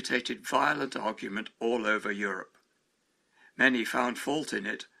precipitated violent argument all over Europe. Many found fault in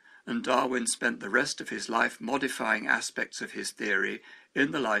it, and Darwin spent the rest of his life modifying aspects of his theory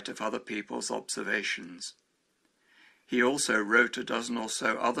in the light of other people's observations. He also wrote a dozen or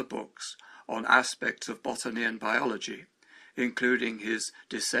so other books on aspects of botany and biology, including his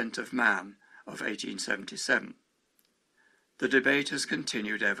Descent of Man of 1877. The debate has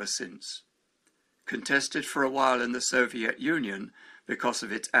continued ever since. Contested for a while in the Soviet Union because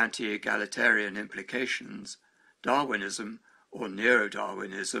of its anti-egalitarian implications, Darwinism, or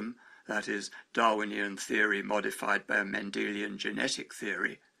neo-Darwinism, that is, Darwinian theory modified by a Mendelian genetic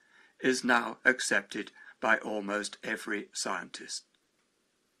theory, is now accepted by almost every scientist.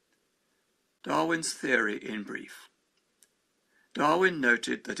 Darwin's theory in brief. Darwin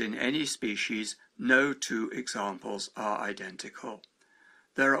noted that in any species no two examples are identical.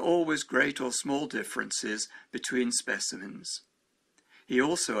 There are always great or small differences between specimens. He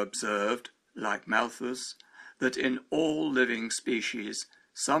also observed, like Malthus, that in all living species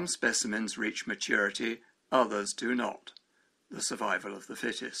some specimens reach maturity, others do not, the survival of the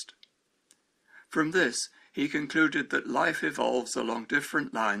fittest. From this, he concluded that life evolves along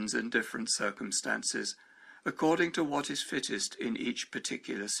different lines in different circumstances, according to what is fittest in each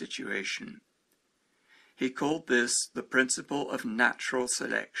particular situation. He called this the principle of natural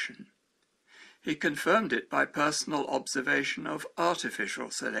selection. He confirmed it by personal observation of artificial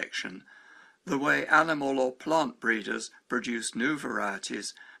selection, the way animal or plant breeders produce new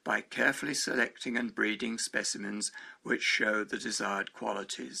varieties by carefully selecting and breeding specimens which show the desired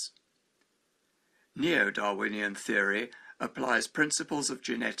qualities. Neo-Darwinian theory applies principles of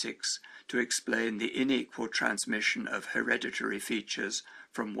genetics to explain the unequal transmission of hereditary features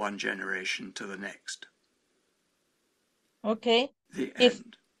from one generation to the next. Okay. The If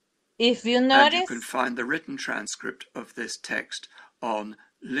end. if you And notice, you can find the written transcript of this text on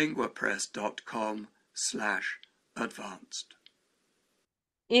linguapress.com/advanced.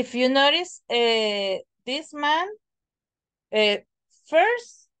 if you notice, this man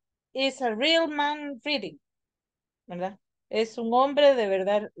first is a real man reading, ¿verdad? Es un hombre de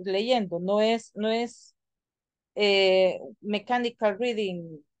verdad leyendo, no es mechanical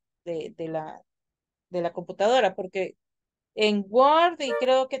reading de la computadora, porque en Word y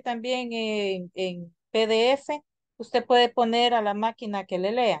creo que también en PDF usted puede poner a la máquina que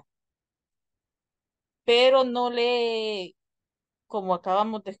le lea, pero no lee como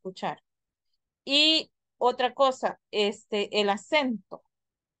acabamos de escuchar. Y otra cosa, el acento.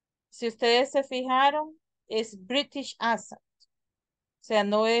 Si ustedes se fijaron, es British accent. O sea,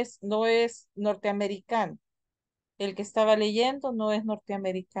 no es norteamericano. El que estaba leyendo no es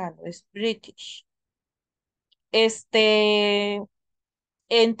norteamericano, es British.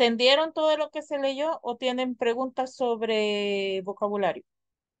 ¿Entendieron todo lo que se leyó o tienen preguntas sobre vocabulario?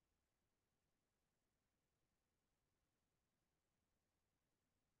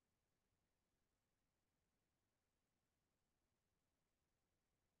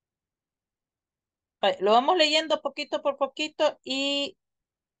 Vale, lo vamos leyendo poquito por poquito y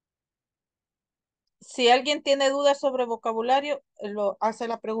si alguien tiene dudas sobre vocabulario, lo hace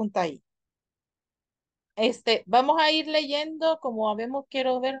la pregunta ahí. Vamos a ir leyendo, como habemos,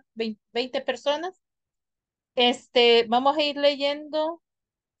 quiero ver, 20 personas. Vamos a ir leyendo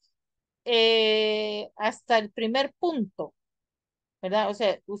hasta el primer punto. ¿verdad? O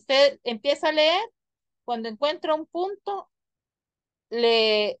sea, usted empieza a leer, cuando encuentra un punto,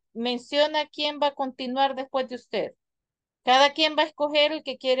 le menciona quién va a continuar después de usted. Cada quien va a escoger el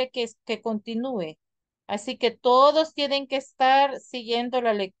que quiere que continúe. Así que todos tienen que estar siguiendo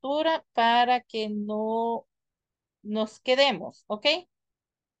la lectura para que no nos quedemos, ¿ok?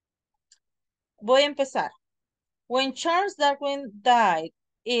 Voy a empezar. When Charles Darwin died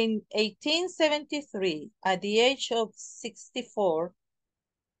in 1873 at the age of 64,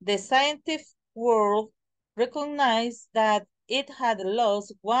 the scientific world recognized that it had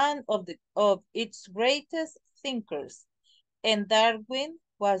lost one of its greatest thinkers, and Darwin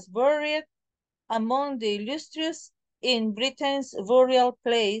was buried among the illustrious in Britain's burial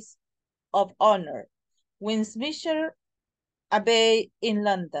place of honor, Westminster Abbey in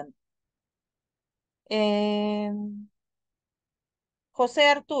London. José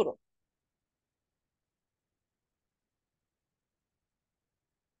Arturo.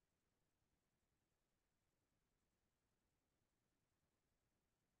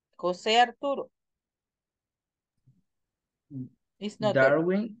 José Arturo. It's not there.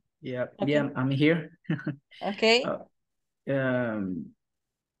 Darwin, yeah, Okay. yeah, I'm here. Okay.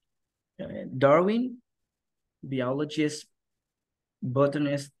 Darwin, biologist,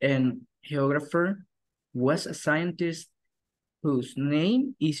 botanist, and geographer, was a scientist whose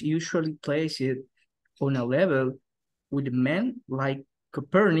name is usually placed on a level with men like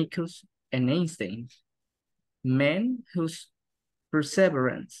Copernicus and Einstein, men whose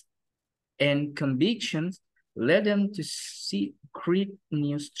perseverance and convictions led them to seek great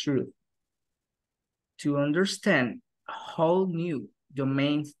new truth, to understand whole new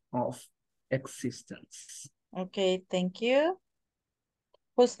domains of existence. Okay, thank you.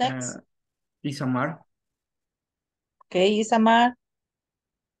 Who's next? Isamar. Okay, Isamar.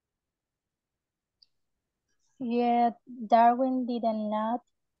 Yet Darwin did not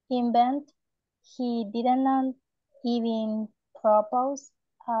invent, he did not even propose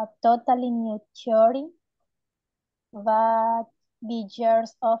a totally new theory, but by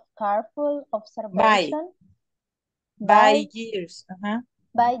years of careful observation, by years,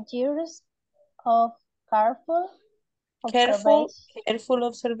 by years of careful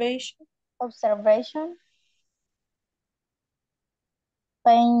observation,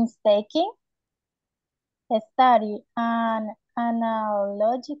 painstaking study and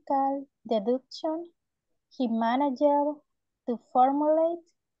analogical deduction, he managed to formulate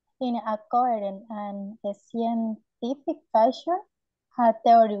in a coherent and scientific fashion a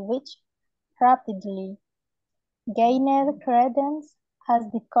theory which rapidly gained credence as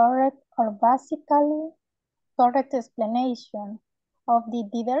the correct or basically correct explanation of the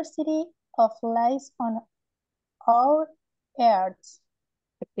diversity of life on our earth.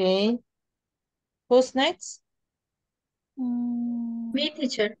 Okay. Who's next? Me,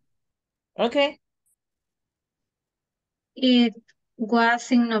 teacher. Okay. It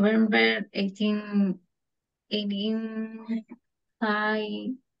was in November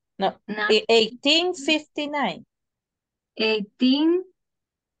 1859. No, 1859.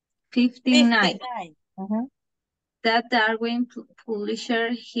 1859. That Darwin published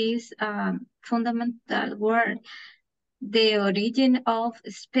his fundamental work, The Origin of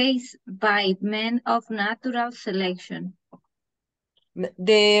Species by Men of Natural Selection.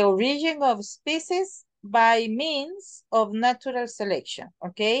 The origin of species by means of natural selection.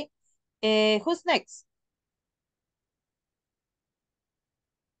 Okay. Who's next?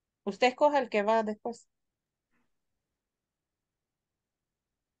 Usted escoja el que va después.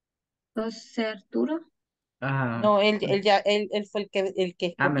 José Arturo. No, él fue el que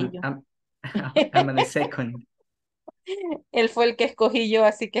escogí yo. I'm on the second. Él fue el que escogí yo,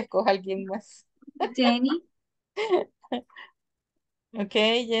 así que escoja a alguien más. Jenny.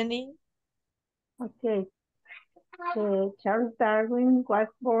 Okay, Jenny. Okay. Charles Darwin was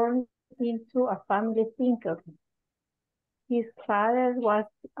born into a family thinker. His father was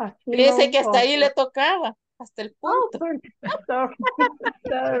a Fíjese que hasta ahí le tocaba, hasta el punto. Sorry.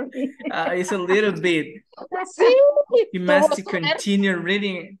 It's a little bit. Sí, You must continue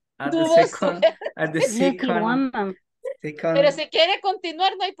reading at the second Pero si quiere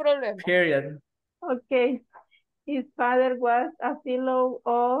continuar, no hay problema. period. Okay. His father was a fellow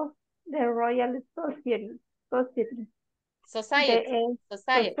of the Royal Society.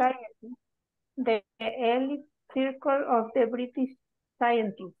 The elite circle of the British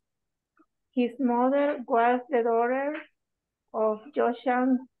scientists. His mother was the daughter of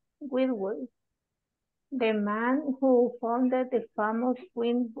Josiah Whitwell, the man who founded the famous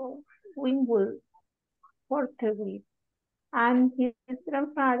Wingwood Porterville, and his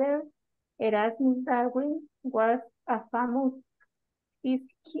grandfather, Erasmus Darwin, was a famous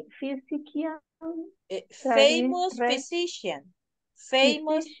physician, Famous physician.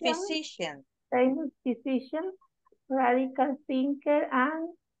 Famous physician. famous physician, radical thinker, and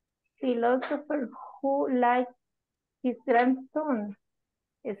philosopher who, like his grandson,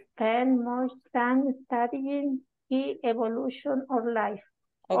 spent much time studying the evolution of life.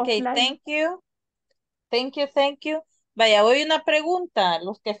 Okay, thank you. Thank you, thank you. Vaya, hoy una pregunta.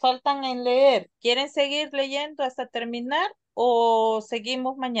 Los que faltan en leer, ¿quieren seguir leyendo hasta terminar o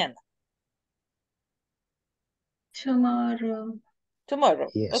seguimos mañana? Tomorrow. Tomorrow.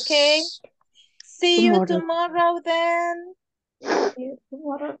 Yes. Okay. See you tomorrow then.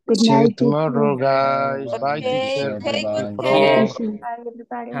 Good See you night, tomorrow, teacher. guys. Bye, Okay, teacher. take good Bye. care. Bye,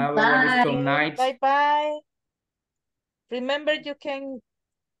 everybody. Have a wonderful night. Bye-bye. Remember, you can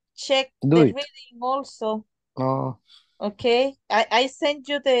check Do the it. reading also. Oh, Okay. I sent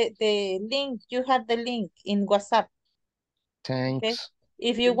you the link. You have the link in WhatsApp. Okay. thanks.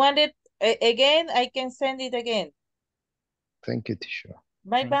 If you want it again, I can send it again. Thank you, teacher.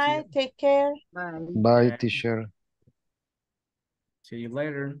 Bye-bye. Take care. Bye, teacher. See you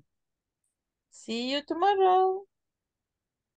later. See you tomorrow.